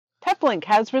Peplink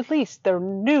has released their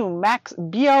new MAX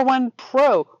BR1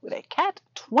 Pro with a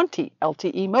Cat-20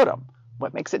 LTE modem.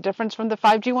 What makes it different from the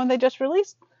 5G one they just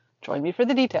released? Join me for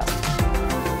the details.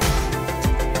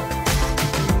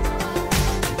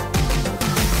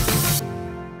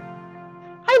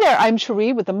 Hi there, I'm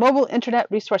Cherie with the Mobile Internet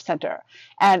Resource Center.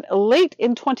 And late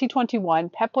in 2021,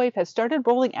 Pepwave has started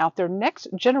rolling out their next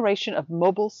generation of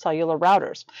mobile cellular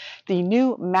routers. The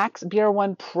new MAX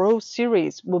BR1 Pro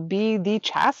series will be the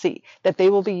chassis that they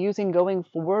will be using going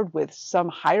forward, with some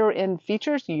higher end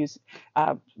features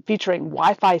featuring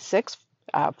Wi-Fi 6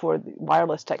 for the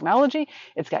wireless technology.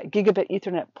 It's got gigabit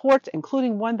Ethernet ports,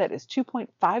 including one that is 2.5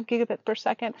 gigabit per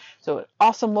second, so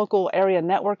awesome local area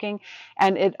networking.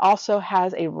 And it also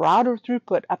has a router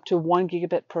throughput up to 1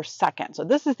 gigabit per second. So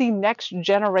this is the next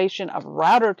generation of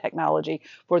router technology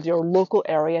for your local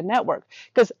area network,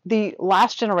 because the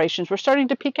last generations were starting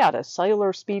to peak out as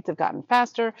cellular speeds have gotten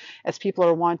faster, as people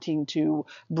are wanting to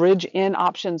bridge in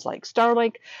options like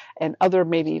Starlink and other,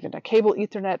 maybe even a cable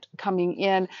Ethernet coming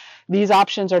in. These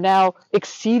options are now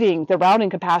exceeding the routing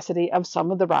capacity of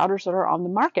some of the routers that are on the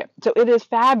market. So it is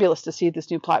fabulous to see this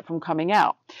new platform coming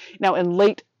out. Now, in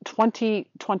late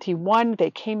 2021, they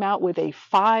came out with a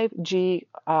 5G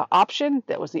option.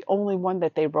 That was the only one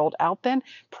that they rolled out then,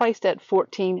 priced at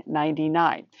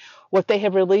 $14.99. What they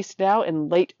have released now in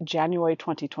late January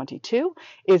 2022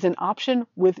 is an option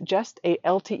with just a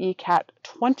LTE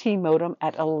Cat-20 modem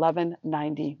at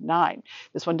 $11.99.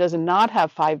 This one does not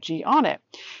have 5G on it.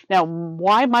 Now,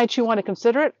 why might you want to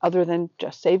consider it, other than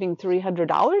just saving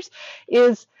 $300,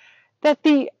 is that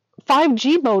the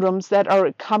 5G modems that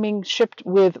are coming shipped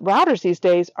with routers these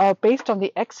days are based on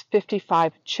the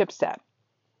X55 chipset.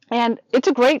 And it's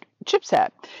a great chipset,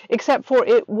 except for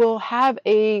it will have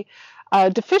a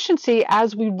deficiency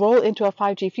as we roll into a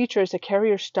 5G future, as the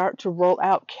carriers start to roll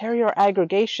out carrier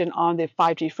aggregation on the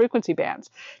 5G frequency bands.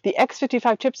 The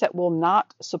X55 chipset will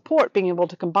not support being able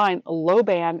to combine low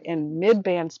band and mid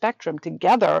band spectrum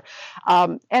together.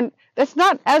 And that's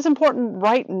not as important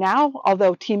right now,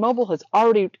 although T-Mobile has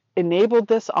already enabled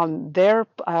this on their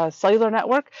cellular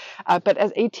network. But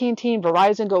as AT&T and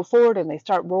Verizon go forward and they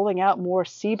start rolling out more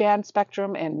C-band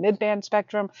spectrum and mid-band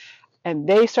spectrum, and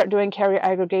they start doing carrier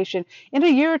aggregation, in a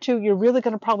year or two, you're really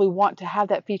going to probably want to have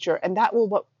that feature, and that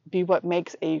will be what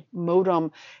makes a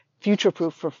modem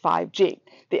future-proof for 5G.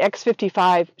 The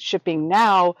X55 shipping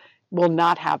now will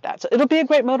not have that. So it'll be a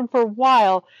great modem for a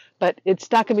while, but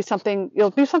it's not going to be something,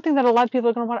 it'll be something that a lot of people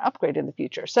are going to want to upgrade in the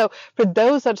future. So for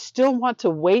those that still want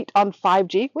to wait on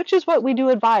 5G, which is what we do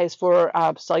advise for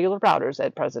cellular routers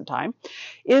at present time,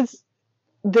 is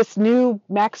this new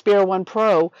MAX BR1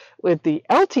 Pro with the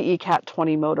LTE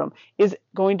Cat-20 modem is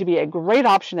going to be a great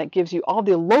option that gives you all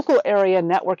the local area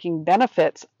networking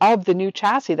benefits of the new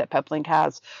chassis that Peplink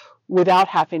has, without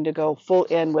having to go full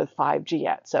in with 5G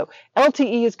yet. So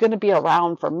LTE is going to be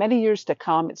around for many years to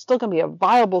come. It's still going to be a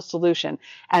viable solution,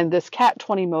 and this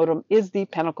Cat-20 modem is the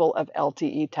pinnacle of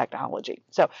LTE technology.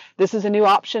 So this is a new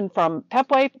option from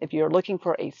Pepwave. If you're looking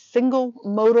for a single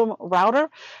modem router,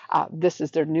 this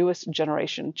is their newest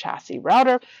generation chassis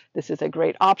router. This is a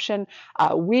great option.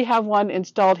 We have one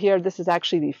installed here. This is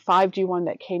actually the 5G one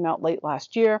that came out late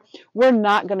last year. We're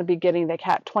not going to be getting the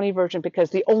Cat-20 version because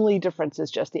the only difference is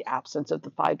just the absence of the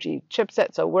 5G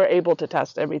chipset, so we're able to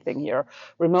test everything here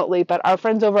remotely. But our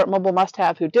friends over at Mobile Must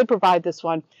Have, who did provide this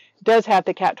one, does have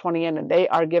the Cat-20 in, and they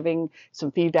are giving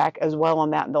some feedback as well on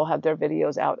that, and they'll have their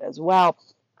videos out as well.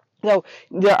 So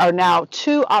there are now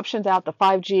two options out, the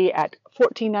 5G at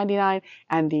 $14.99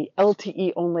 and the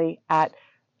LTE only at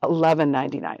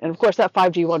 $11.99. And of course, that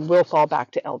 5G one will fall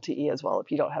back to LTE as well if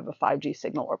you don't have a 5G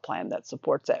signal or plan that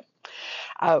supports it.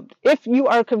 If you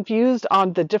are confused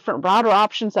on the different router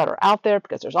options that are out there,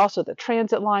 because there's also the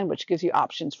transit line, which gives you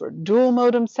options for dual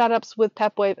modem setups with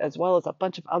Pepwave, as well as a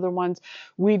bunch of other ones.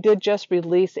 We did just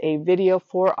release a video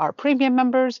for our premium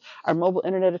members, our mobile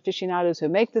internet aficionados who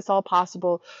make this all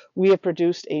possible. We have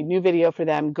produced a new video for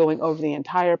them going over the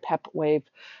entire Pepwave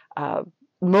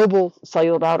mobile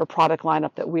cellular router product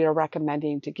lineup that we are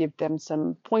recommending, to give them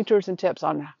some pointers and tips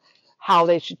on how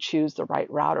they should choose the right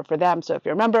router for them. So if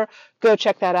you're a member, go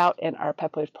check that out in our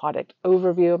Pepwave product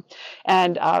overview.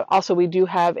 And also, we do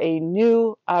have a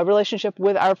new relationship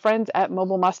with our friends at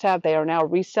Mobile Must Have. They are now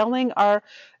reselling our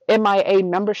MIA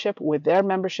membership with their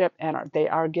membership, and they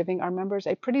are giving our members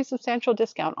a pretty substantial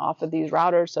discount off of these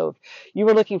routers. So if you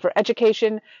were looking for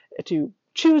education to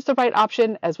choose the right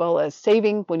option, as well as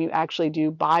saving when you actually do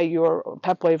buy your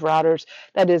Pepwave routers,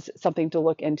 that is something to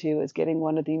look into, is getting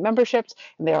one of the memberships.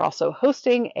 And they are also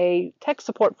hosting a tech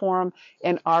support forum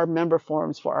in our member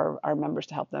forums for our members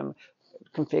to help them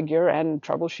configure and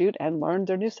troubleshoot and learn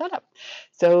their new setup.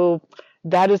 So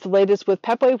that is the latest with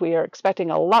Pepwave. We are expecting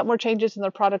a lot more changes in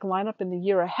their product lineup in the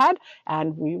year ahead,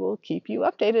 and we will keep you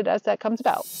updated as that comes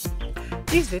about.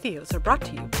 These videos are brought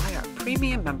to you by our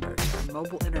premium members, our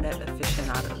mobile internet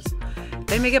aficionados.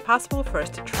 They make it possible for us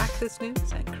to track this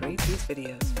news and create these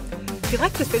videos. If you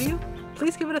like this video,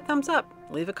 please give it a thumbs up,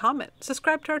 leave a comment,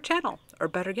 subscribe to our channel, or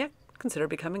better yet, consider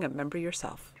becoming a member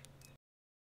yourself.